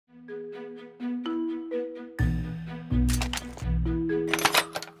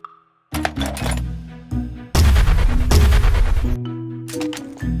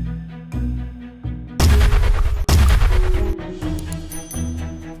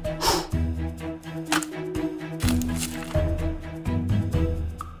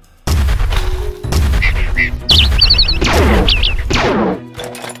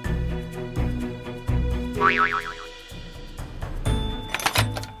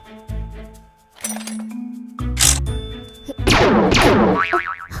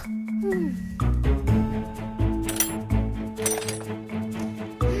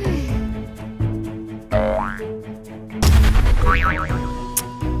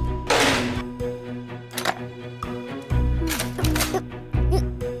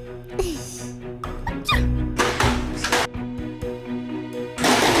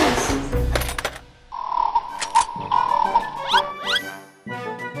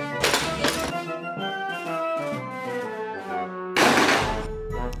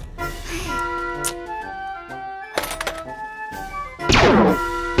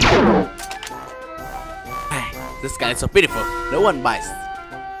This guy is so beautiful, no one buys.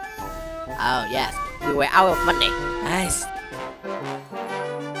 Oh yes, we were out of money. Nice.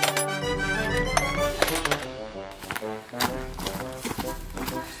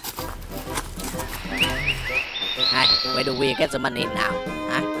 Hey, where do we get the money now?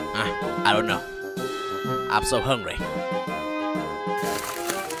 Huh? I don't know. I'm so hungry.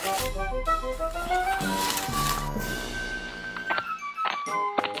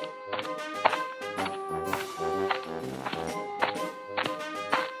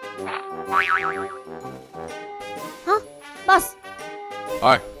 Huh? Boss!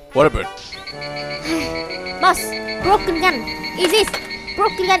 Hi, what happened? Boss! Broken gun! Is this?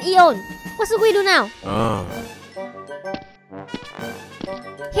 Broken gun Eon! What should we do now?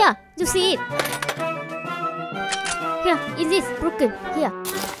 Here, you see it? Here, is this broken? Here.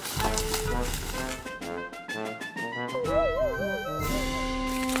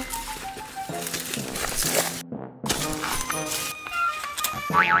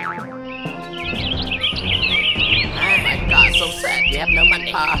 My God, so sad. We have no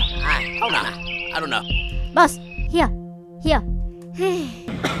money. Hold on. I don't know. Boss, here. Here.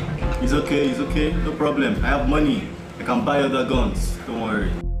 It's okay, no problem. I have money. I can buy other guns. Don't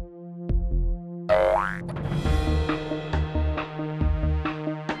worry.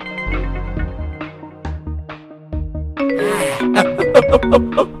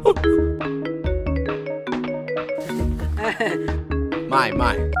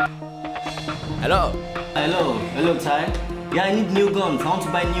 My. Hello. Hello, Ty. Yeah, I need new guns. I want to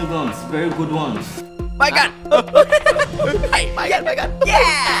buy new guns. Very good ones. My gun! Hey, my gun!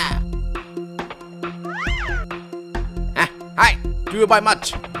 Yeah! Hi, do you buy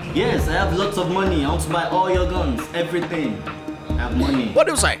much? Yes, I have lots of money. I want to buy all your guns. Everything. I have money. What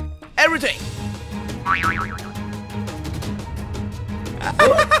do you say? Everything!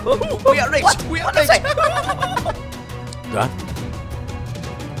 We are rich! What? We are What do you rich! say? Run.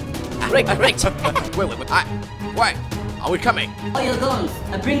 Wait. Why? Are we coming? All your guns.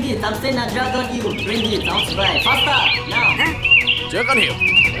 Bring it. I'm saying a dragon you. Bring it. I want to buy. Faster. Now. Dragon here.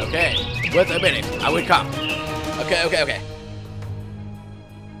 Okay. Wait a minute. I will come. Okay.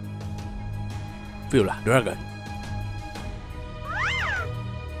 Feel like dragon.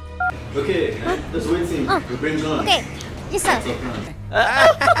 Okay, just waiting. We bring guns. Okay. Yes, sir.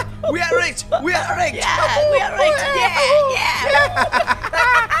 We are rich! Yeah, we are rich. Yeah.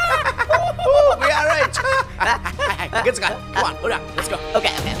 We are rich! Get this guy. Come on, hold on. Let's go.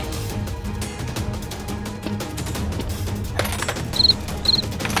 Okay.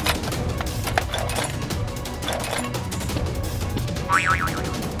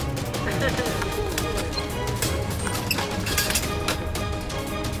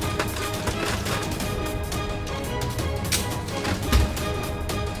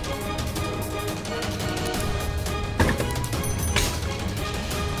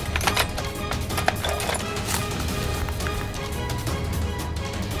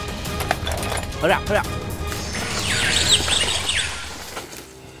 Hurry up.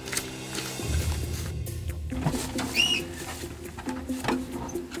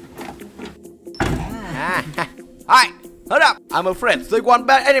 Hi, hurry up. I'm afraid they won't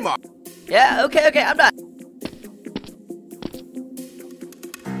bet anymore. Yeah, okay, I'm done.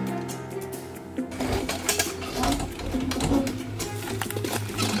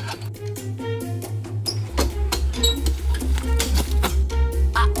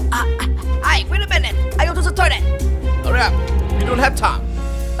 Hey, wait a minute. I go to the toilet. Hurry up. You don't have time.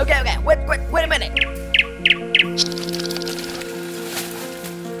 Okay. Wait a minute.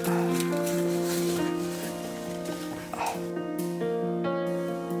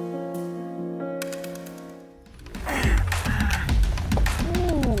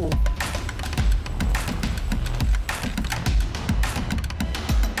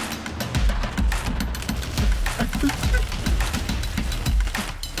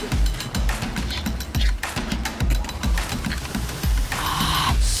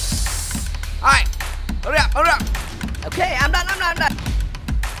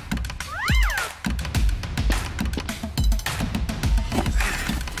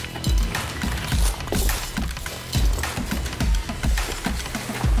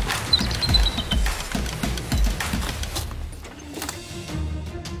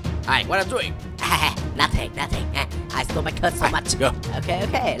 Hi, what I'm doing? Nothing. I stole my cut so Hi, much. go.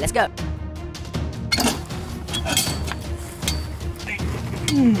 Okay, let's go.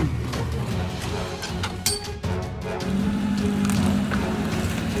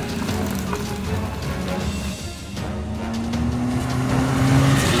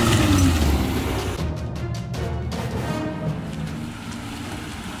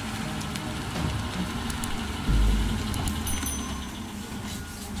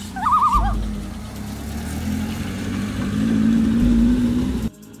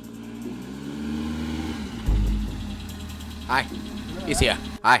 Hi. He's here.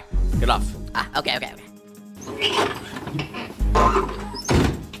 Hi. Get off. Okay.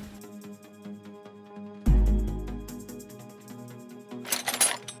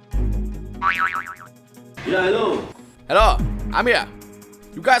 Yeah, hello. Hello. I'm here.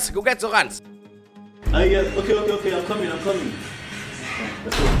 You guys go get your guns. Yeah, okay. I'm coming.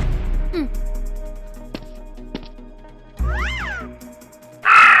 Let's go.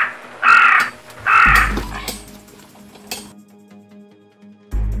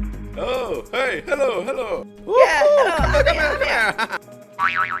 Oh, hey, hello. Yeah, hello, Come here.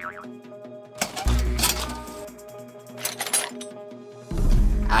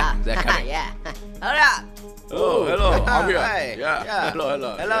 Hi, they're coming. Yeah. Hold up. Oh, hello. I'm here. Hi. Yeah. Hello.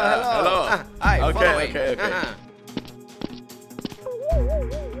 Hello. Hi, follow me. Okay.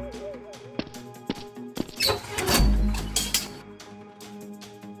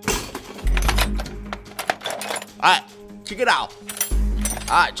 Alright, check it out.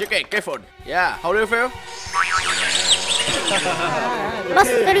 Alright, check it, careful. Yeah, how do you feel? Boss,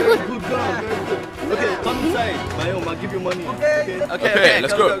 very good. Good girl. Okay, come inside. My home, I'll give you money. Okay. Okay,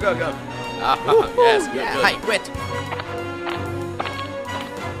 let's go. Go. Yes, good. Hi, wait.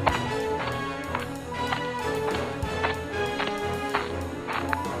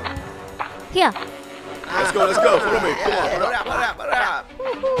 Here. Let's go. Follow me. Come on. Hurry up.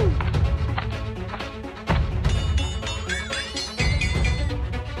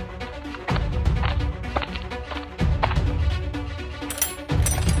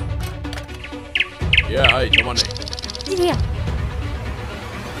 Yeah, hi, come on. Here.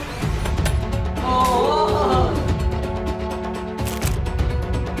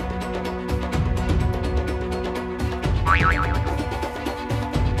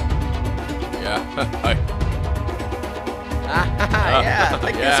 Yeah, hi. Yeah,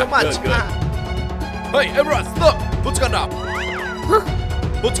 thank you so much. Good. Hey, everyone, stop! Put gun down.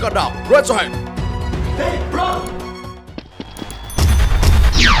 Put gun down. Raise your hand. Hey, bro.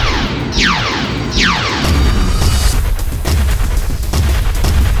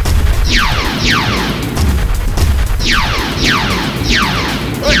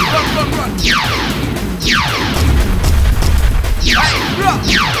 Hey, run.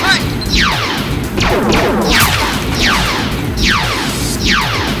 Hey, run. Hey.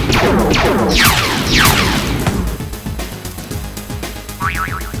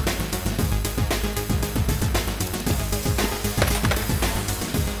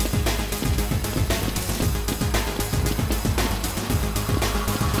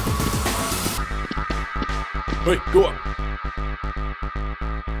 Hey, go on.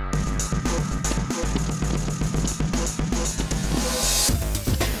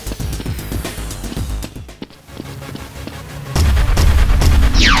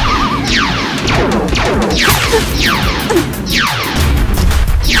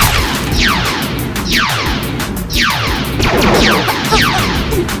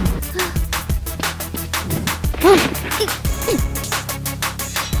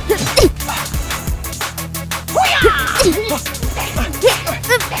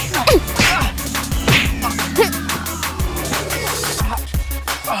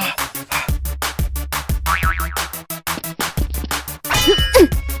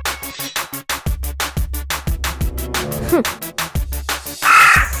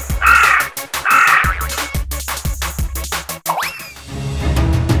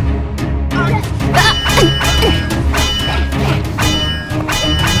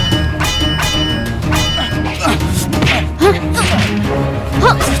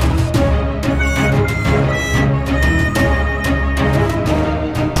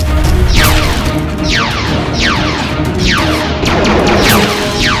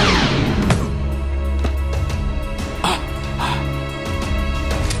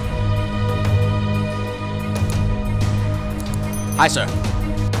 Hi, sir.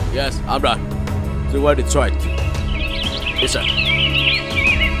 Yes, I'm done. So what it's right. Yes, sir.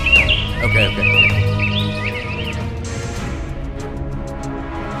 Okay.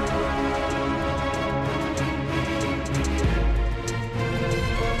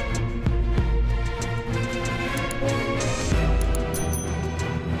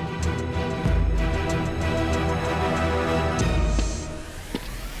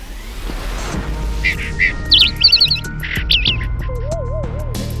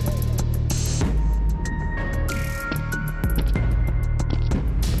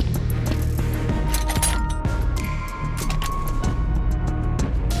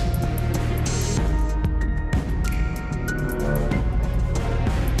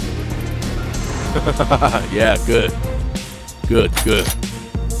 Yeah, good. Good, good.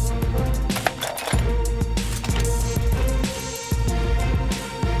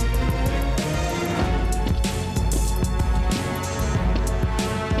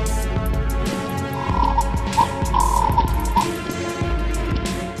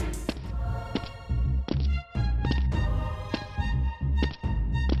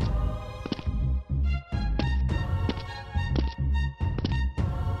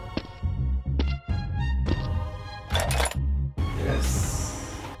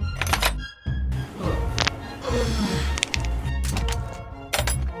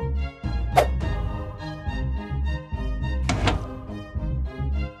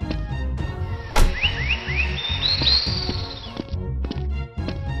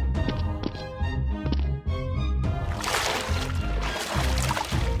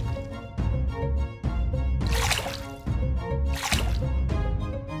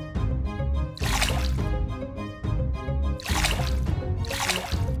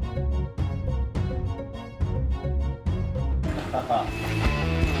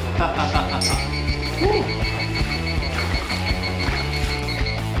 Hey!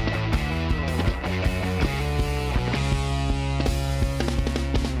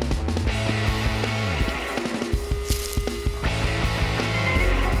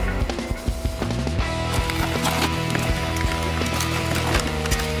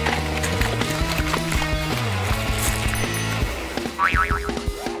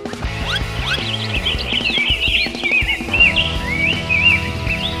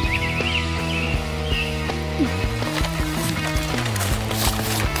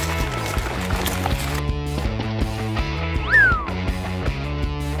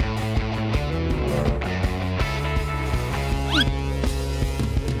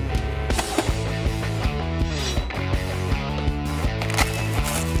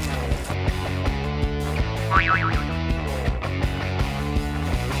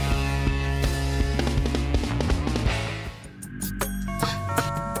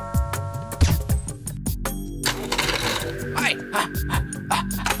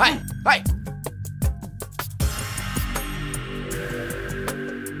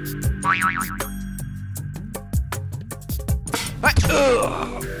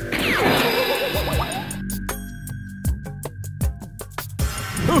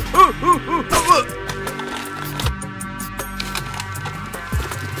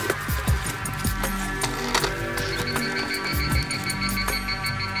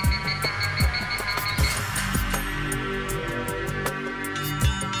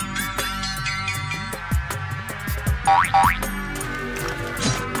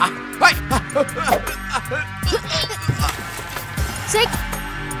 Sick.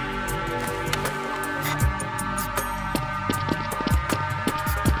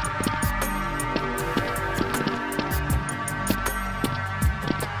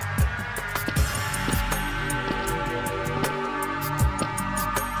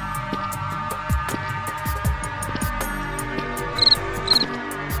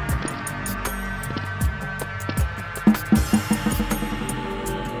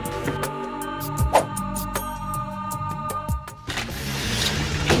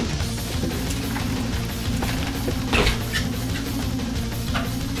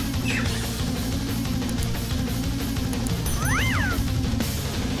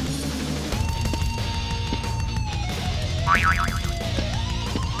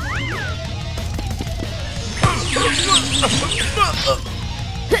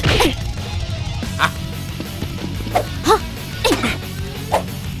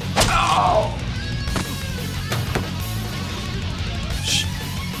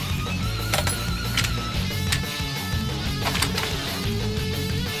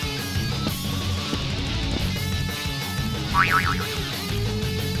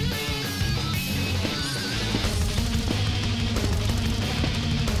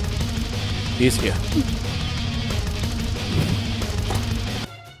 He's here.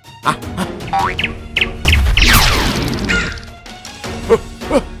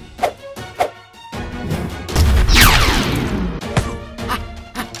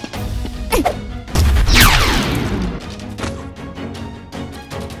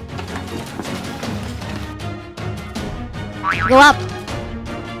 Go up.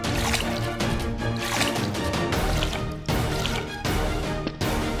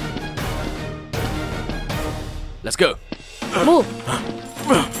 Let's go. Move.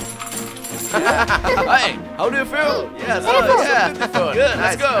 Hey, how do you feel? Yes, Wonderful. yeah. Good,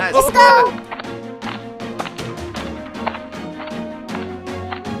 let's go. Let's go.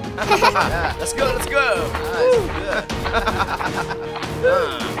 Let's go, let's go.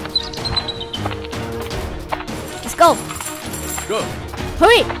 Go. Go.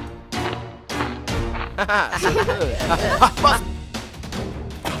 Hurry. Boss.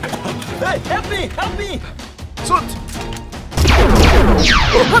 Hey, help me! Help me! Shoot.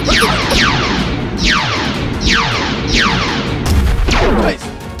 Nice.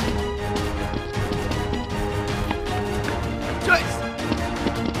 Nice.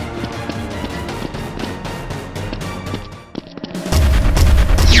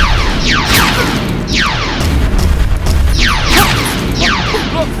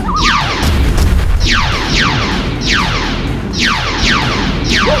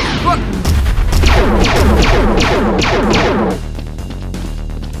 Run.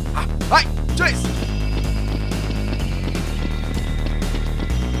 Hi, Chase.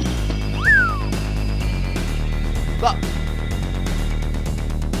 Stop.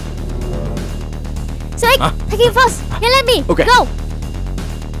 Snake, take him first. Yeah, let me. Okay. Go.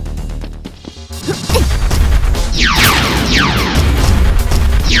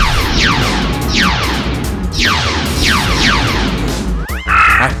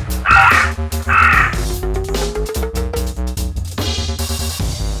 Hi.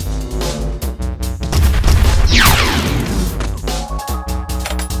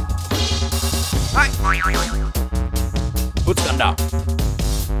 Put gun down.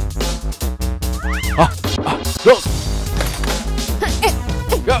 Close.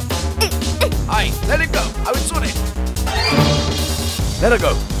 Go. Hi, let it go. I will shoot it. Let it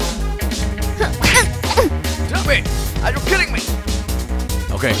go. Tell me, are you kidding me?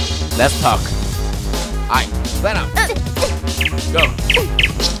 Okay, let's talk. Hi, stand up. Go.